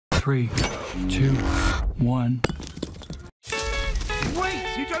3, 2, 1.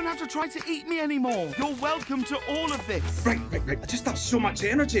 Wait! You don't have to try to eat me anymore. You're welcome to all of this. Right. I just have so much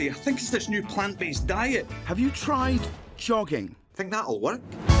energy. I think it's this new plant-based diet. Have you tried jogging? Think that'll work?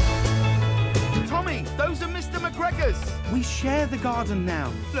 Tommy, those are Mr. McGregor's. We share the garden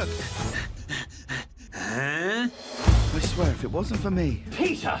now. Look. Huh? I swear, if it wasn't for me...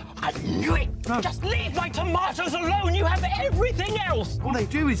 Peter, I knew it! Just leave my tomatoes alone! You have everything else! All they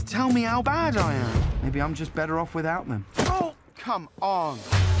do is tell me how bad I am. Maybe I'm just better off without them. Oh, come on.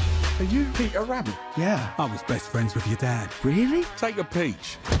 Are you Peter Rabbit? Yeah. I was best friends with your dad. Really? Take a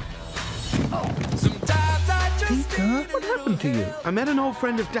peach. Peter, what happened to you? I met an old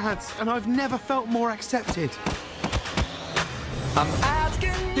friend of Dad's, and I've never felt more accepted.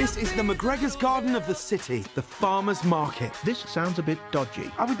 This is the McGregor's Garden of the city, the farmer's market. This sounds a bit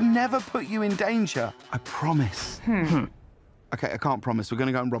dodgy. I would never put you in danger. I promise. Okay, I can't promise. We're going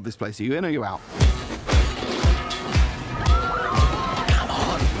to go and rob this place. Are you in or are you out?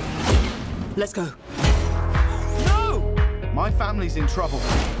 Let's go. No! My family's in trouble.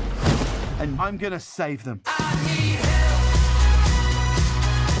 And I'm going to save them.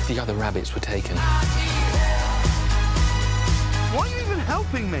 The other rabbits were taken. Why are you even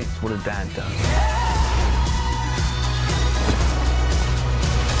helping me? It's what a dad does.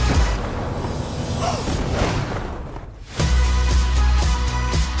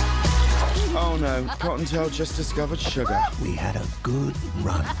 Oh no, Cottontail just discovered sugar. We had a good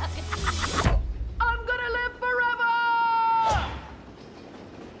run.